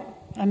work out.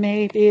 I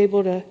may be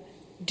able to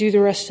do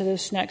the rest of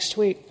this next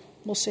week.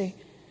 We'll see.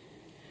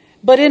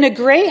 But in a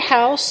great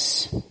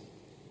house,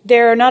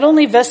 there are not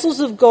only vessels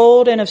of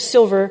gold and of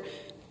silver,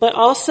 but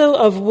also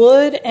of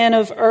wood and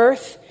of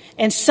earth,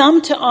 and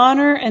some to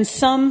honor and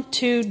some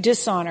to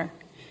dishonor.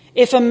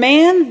 If a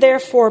man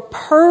therefore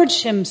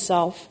purge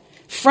himself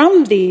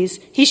from these,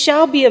 he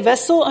shall be a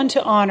vessel unto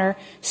honor,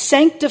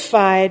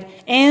 sanctified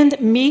and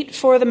meet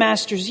for the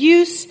master's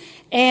use,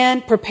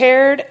 and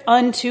prepared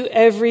unto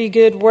every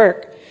good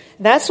work.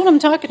 That's what I'm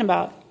talking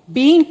about.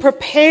 Being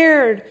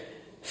prepared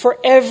for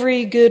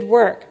every good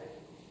work.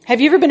 Have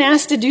you ever been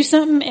asked to do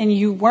something and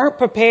you weren't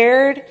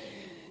prepared? And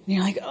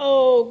you're like,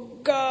 oh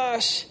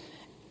gosh.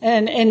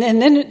 And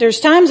then there's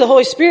times the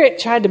Holy Spirit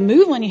tried to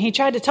move on you. He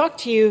tried to talk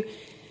to you.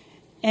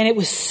 And it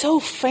was so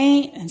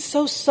faint and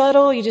so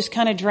subtle. You just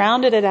kind of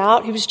drowned it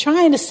out. He was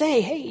trying to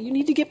say, hey, you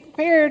need to get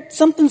prepared.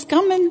 Something's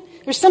coming.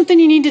 There's something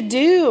you need to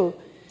do.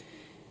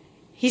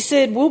 He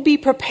said, we'll be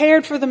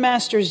prepared for the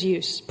master's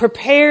use,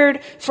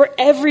 prepared for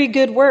every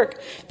good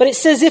work. But it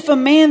says, if a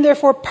man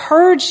therefore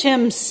purge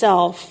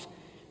himself,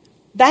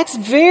 that's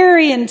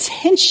very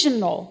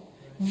intentional,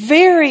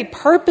 very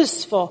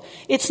purposeful.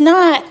 It's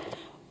not,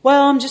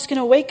 well, I'm just going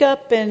to wake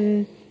up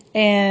and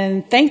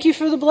thank you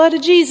for the blood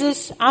of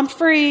Jesus. I'm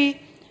free.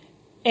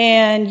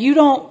 And you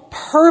don't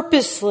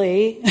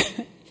purposely,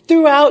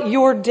 throughout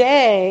your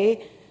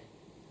day,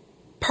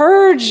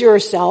 purge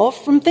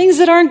yourself from things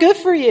that aren't good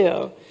for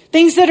you.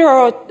 Things that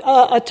are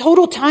a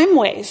total time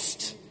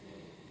waste.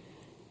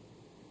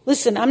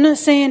 Listen, I'm not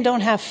saying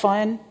don't have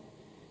fun.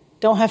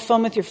 Don't have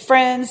fun with your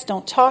friends.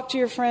 Don't talk to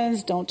your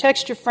friends. Don't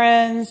text your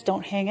friends.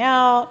 Don't hang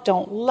out.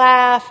 Don't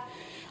laugh.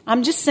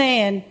 I'm just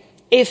saying,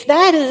 if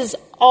that is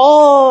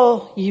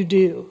all you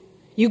do,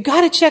 you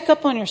got to check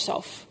up on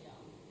yourself.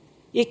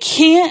 It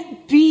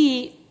can't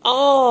be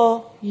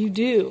all you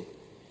do.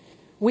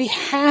 We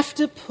have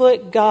to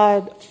put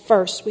God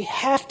first. We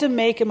have to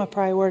make him a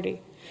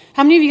priority.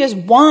 How many of you guys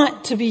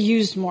want to be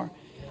used more?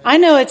 I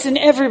know it's in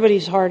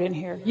everybody's heart in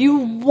here. You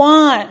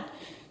want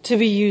to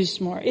be used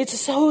more. It's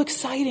so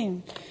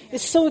exciting.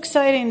 It's so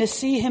exciting to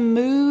see him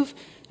move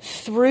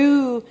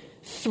through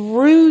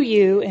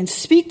you and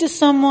speak to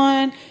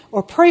someone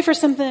or pray for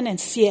something and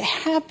see it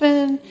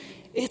happen.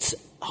 It's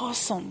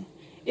awesome.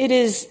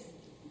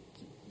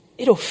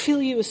 It'll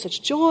fill you with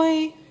such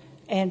joy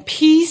and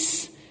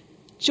peace.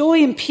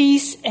 Joy and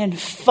peace and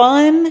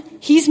fun.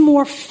 He's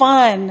more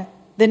fun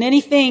than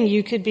anything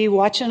you could be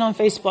watching on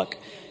Facebook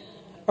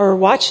or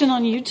watching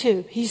on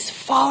YouTube. He's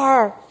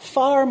far,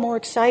 far more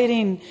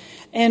exciting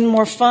and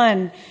more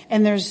fun.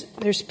 And there's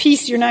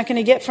peace you're not going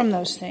to get from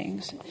those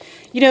things.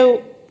 You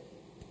know,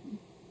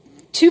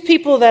 two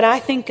people that I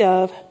think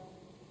of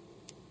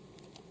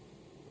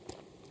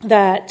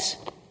that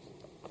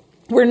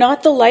were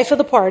not the life of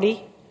the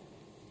party,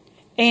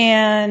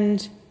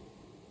 and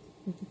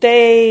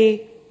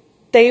they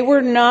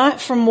were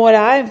not, from what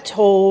I'm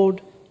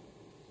told,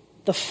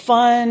 the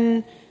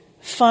fun,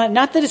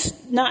 not that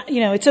it's not,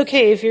 it's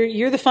okay if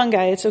you're the fun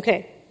guy, it's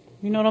okay.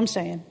 You know what I'm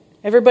saying?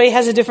 Everybody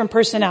has a different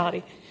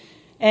personality.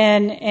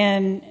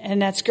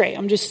 And that's great.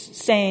 I'm just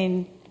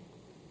saying,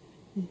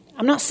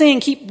 I'm not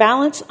saying keep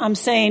balance. I'm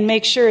saying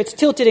make sure it's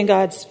tilted in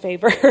God's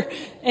favor.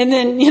 And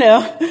then,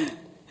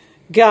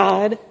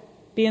 God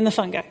being the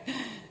fun guy.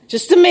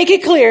 Just to make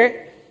it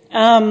clear,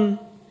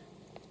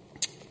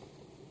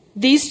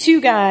 these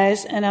two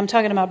guys, and I'm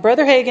talking about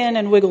Brother Hagin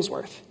and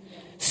Wigglesworth,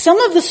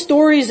 some of the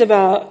stories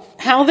about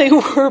how they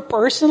were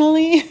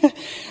personally,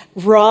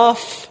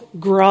 rough,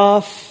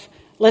 gruff.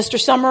 Lester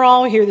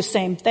Summerall, we hear the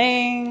same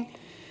thing.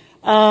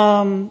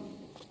 And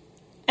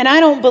I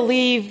don't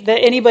believe that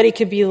anybody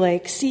could be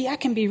like, see, I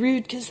can be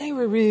rude because they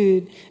were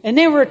rude and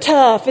they were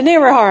tough and they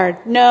were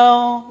hard.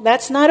 No,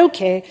 that's not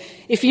okay.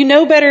 If you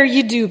know better,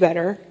 you do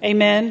better.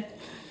 Amen.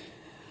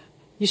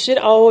 You should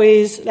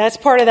always, that's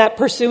part of that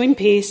pursuing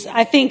peace.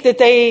 I think that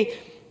they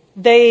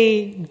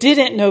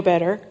didn't know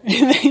better,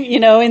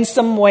 in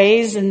some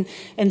ways. And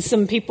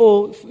some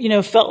people,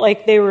 felt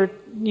like they were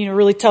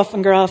really tough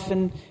and gruff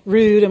and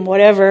rude and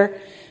whatever.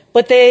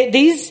 But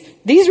these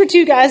were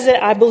two guys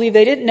that I believe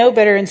they didn't know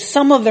better in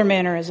some of their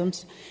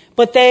mannerisms.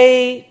 But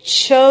they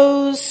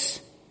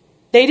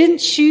didn't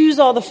choose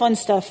all the fun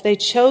stuff. They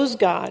chose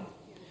God.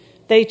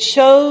 They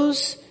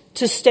chose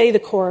to stay the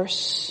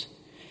course.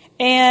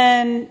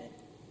 And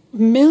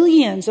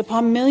millions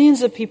upon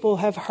millions of people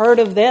have heard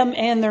of them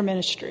and their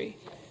ministry.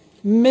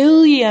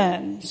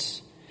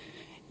 Millions.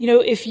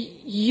 If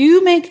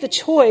you make the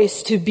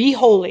choice to be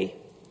holy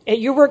at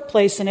your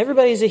workplace and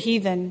everybody's a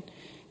heathen,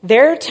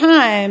 there are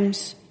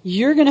times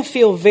you're going to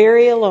feel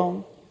very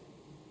alone.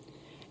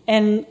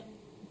 And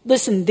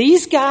listen,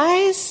 these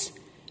guys,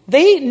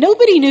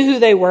 nobody knew who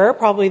they were,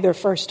 probably their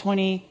first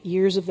 20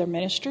 years of their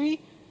ministry.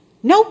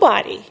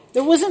 Nobody.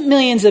 There wasn't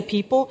millions of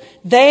people.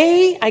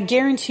 They, I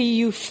guarantee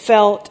you,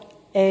 felt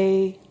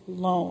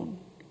alone.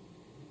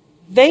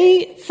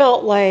 They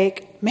felt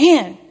like,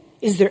 man,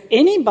 is there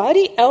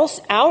anybody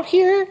else out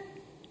here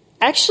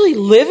actually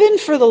living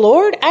for the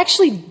Lord,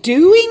 actually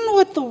doing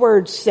what the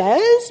Word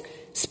says,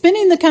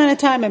 spending the kind of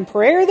time in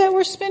prayer that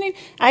we're spending?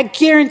 I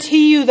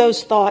guarantee you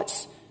those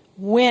thoughts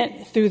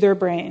went through their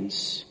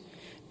brains.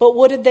 But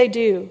what did they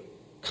do?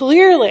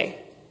 Clearly,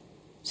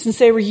 since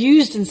they were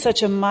used in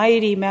such a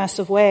mighty,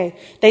 massive way,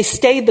 they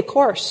stayed the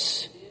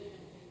course.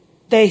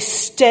 They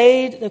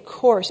stayed the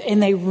course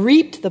and they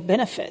reaped the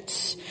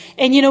benefits.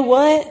 And you know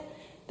what?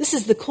 This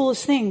is the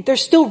coolest thing. They're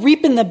still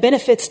reaping the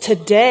benefits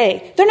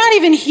today. They're not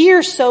even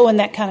here sowing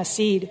that kind of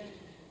seed.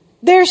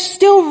 They're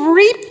still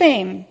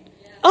reaping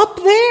up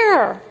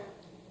there.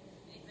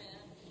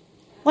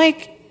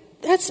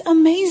 That's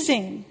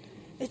amazing.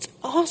 It's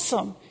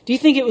awesome. Do you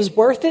think it was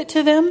worth it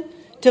to them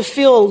to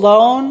feel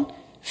alone,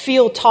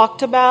 feel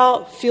talked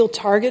about, feel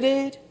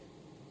targeted?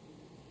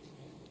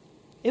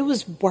 It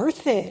was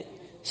worth it.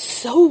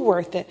 So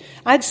worth it.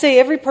 I'd say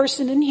every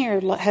person in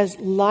here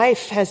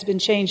life has been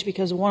changed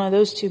because of one of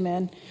those two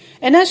men.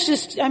 And that's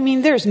just,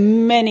 there's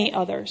many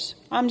others.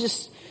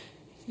 Those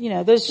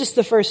just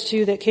the first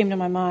two that came to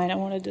my mind I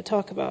wanted to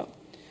talk about.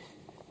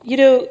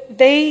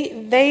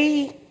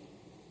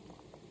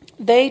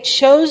 They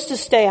chose to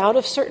stay out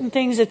of certain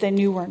things that they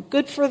knew weren't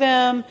good for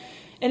them.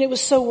 And it was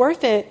so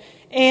worth it.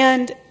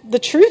 And the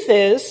truth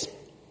is,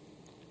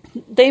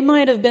 they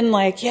might have been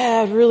like,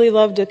 yeah, I'd really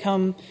love to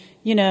come,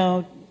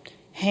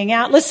 hang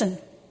out. Listen,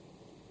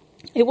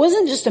 it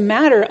wasn't just a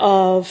matter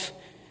of,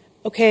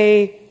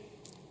 okay,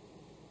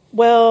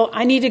 well,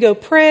 I need to go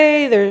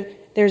pray.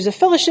 There's a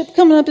fellowship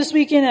coming up this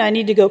weekend and I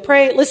need to go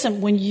pray. Listen,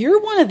 when you're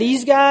one of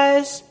these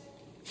guys,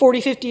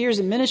 40, 50 years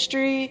of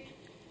ministry,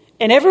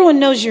 and everyone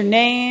knows your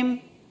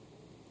name,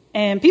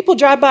 and people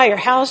drive by your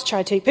house,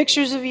 try to take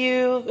pictures of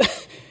you,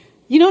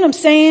 you know what I'm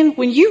saying?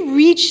 When you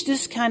reach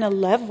this kind of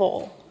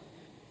level,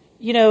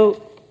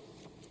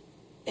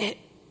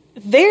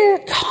 they're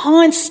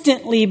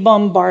constantly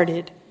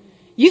bombarded.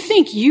 You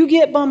think you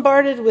get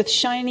bombarded with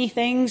shiny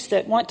things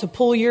that want to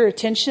pull your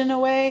attention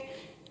away?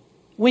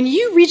 When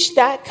you reach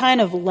that kind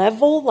of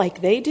level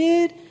like they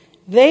did,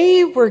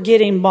 they were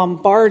getting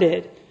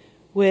bombarded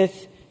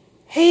with,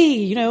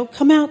 hey,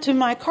 come out to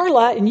my car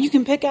lot and you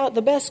can pick out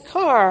the best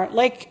car,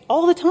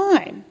 all the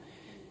time.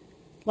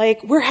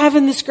 We're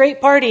having this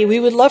great party. We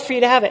would love for you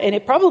to have it. And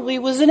it probably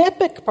was an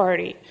epic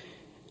party.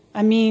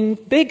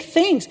 Big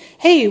things.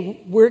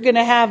 Hey, we're going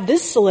to have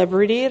this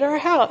celebrity at our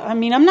house.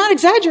 I'm not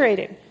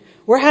exaggerating.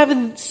 We're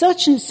having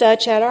such and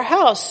such at our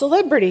house.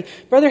 Celebrity.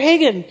 Brother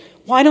Hagin,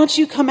 why don't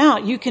you come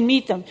out? You can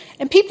meet them.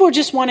 And people are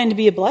just wanting to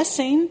be a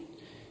blessing.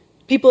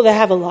 People that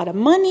have a lot of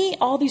money,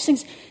 all these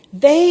things.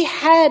 They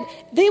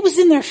was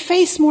in their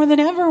face more than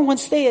ever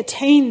once they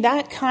attained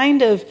that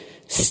kind of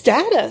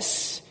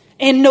status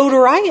and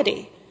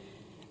notoriety.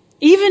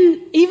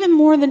 Even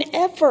more than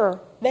ever,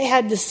 they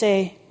had to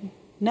say,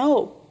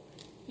 no.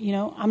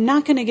 I'm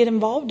not going to get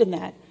involved in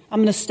that. I'm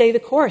going to stay the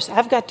course.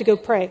 I've got to go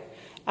pray.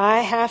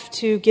 I have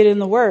to get in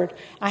the Word.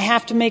 I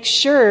have to make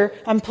sure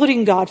I'm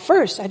putting God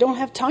first. I don't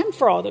have time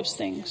for all those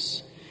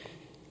things.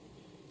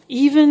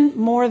 Even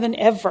more than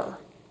ever,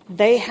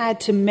 they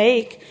had to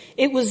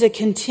it was a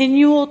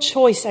continual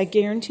choice, I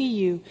guarantee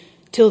you,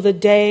 till the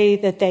day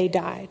that they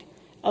died.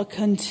 A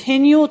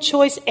continual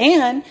choice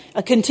and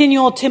a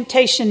continual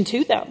temptation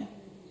to them.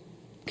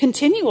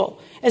 Continual.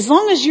 As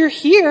long as you're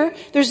here,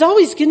 there's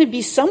always going to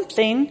be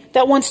something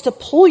that wants to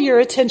pull your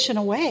attention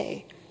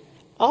away.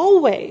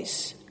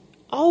 Always.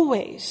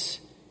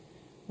 Always.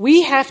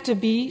 We have to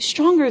be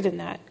stronger than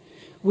that.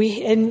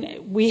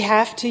 We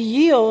have to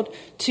yield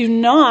to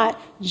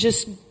not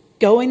just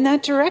go in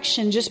that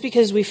direction just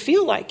because we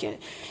feel like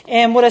it.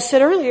 And what I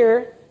said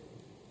earlier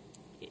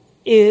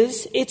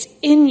is it's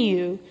in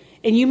you.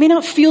 And you may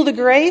not feel the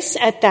grace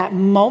at that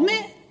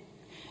moment,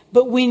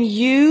 but when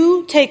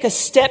you take a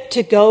step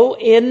to go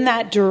in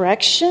that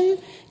direction,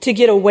 to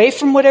get away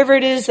from whatever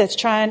it is that's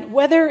trying,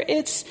 whether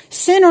it's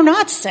sin or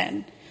not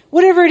sin,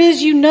 whatever it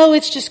is,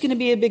 it's just going to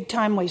be a big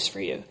time waste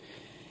for you.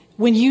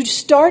 When you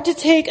start to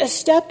take a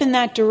step in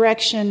that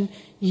direction,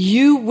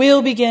 you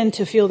will begin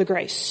to feel the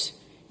grace.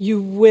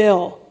 You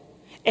will.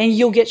 And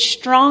you'll get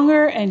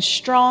stronger and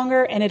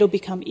stronger, and it'll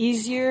become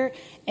easier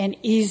and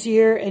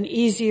easier and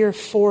easier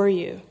for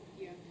you.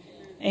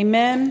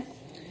 Amen?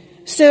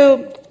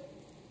 So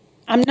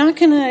I'm not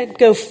going to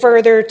go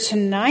further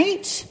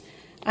tonight.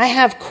 I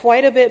have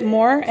quite a bit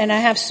more, and I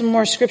have some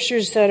more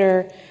scriptures that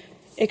are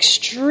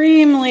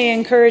extremely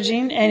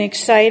encouraging and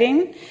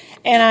exciting.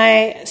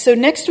 So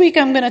next week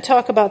I'm going to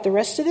talk about the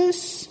rest of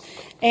this,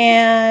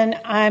 and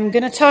I'm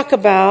going to talk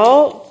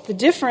about the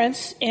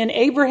difference in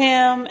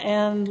Abraham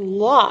and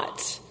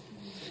Lot.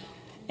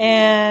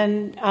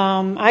 And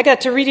I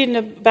got to reading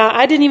about,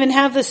 I didn't even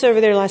have this over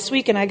there last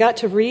week, and I got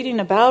to reading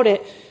about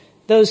it,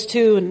 those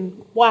two,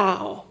 and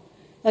wow.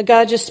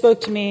 God just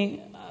spoke to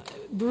me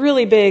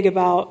really big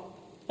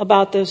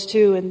about those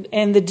two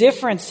and the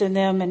difference in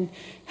them and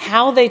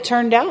how they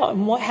turned out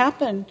and what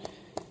happened,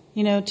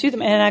 to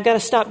them. And I got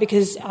to stop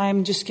because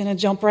I'm just going to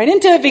jump right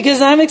into it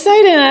because I'm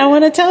excited and I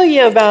want to tell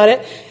you about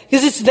it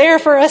because it's there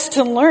for us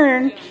to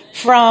learn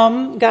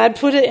from. God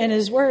put it in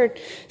His Word.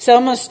 So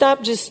I'm going to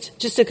stop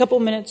just a couple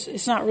minutes.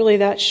 It's not really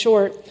that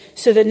short,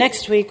 so that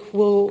next week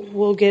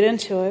we'll get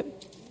into it.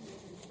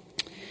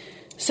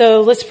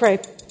 So let's pray.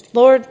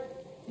 Lord,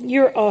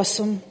 You're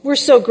awesome. We're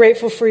so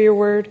grateful for Your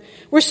Word.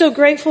 We're so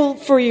grateful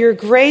for Your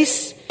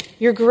grace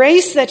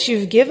that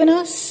You've given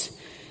us.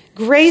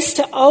 Grace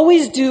to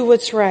always do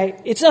what's right.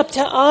 It's up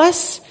to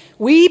us.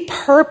 We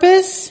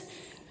purpose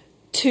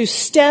to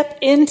step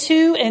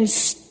into and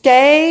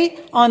stay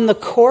on the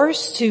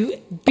course to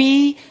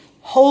be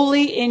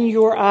holy in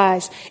Your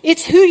eyes.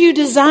 It's who You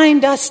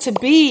designed us to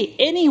be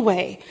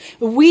anyway.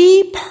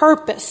 We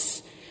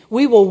purpose.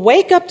 We will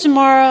wake up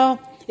tomorrow.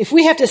 If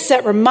we have to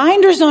set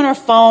reminders on our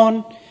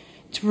phone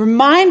to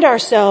remind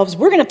ourselves,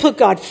 we're going to put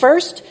God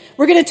first.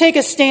 We're going to take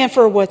a stand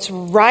for what's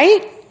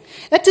right.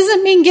 That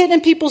doesn't mean getting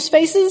in people's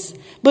faces,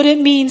 but it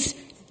means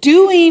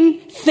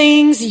doing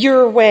things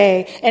Your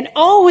way and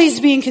always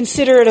being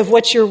considerate of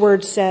what Your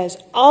Word says.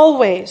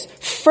 Always.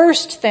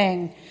 First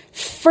thing.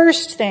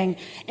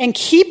 And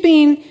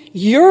keeping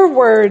Your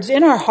words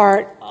in our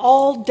heart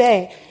all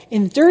day.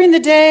 And during the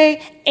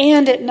day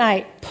and at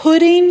night.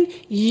 Putting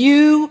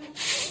You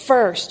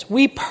first.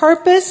 We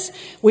purpose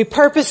to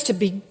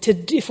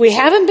if we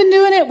haven't been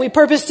doing it, we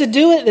purpose to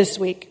do it this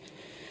week.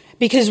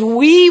 Because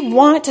we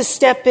want to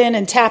step in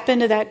and tap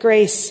into that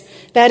grace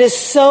that is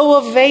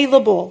so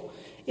available.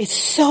 It's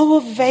so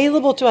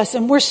available to us,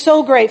 and we're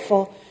so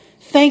grateful.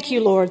 Thank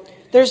You, Lord.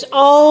 There's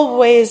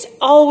always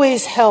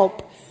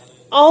help.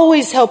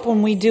 Always help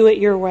when we do it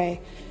Your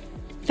way.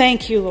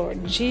 Thank You, Lord.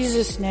 In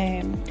Jesus'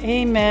 name,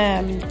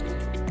 amen.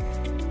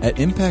 At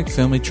Impact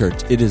Family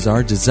Church, it is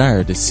our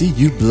desire to see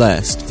you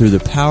blessed through the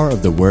power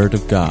of the Word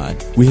of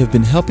God. We have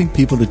been helping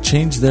people to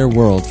change their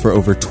world for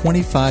over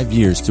 25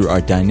 years through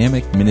our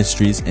dynamic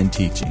ministries and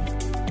teaching.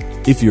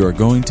 If you are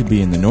going to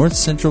be in the North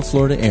Central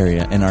Florida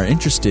area and are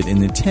interested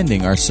in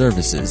attending our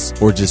services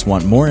or just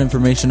want more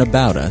information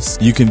about us,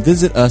 you can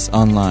visit us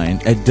online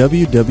at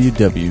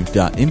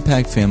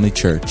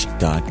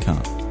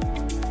www.impactfamilychurch.com.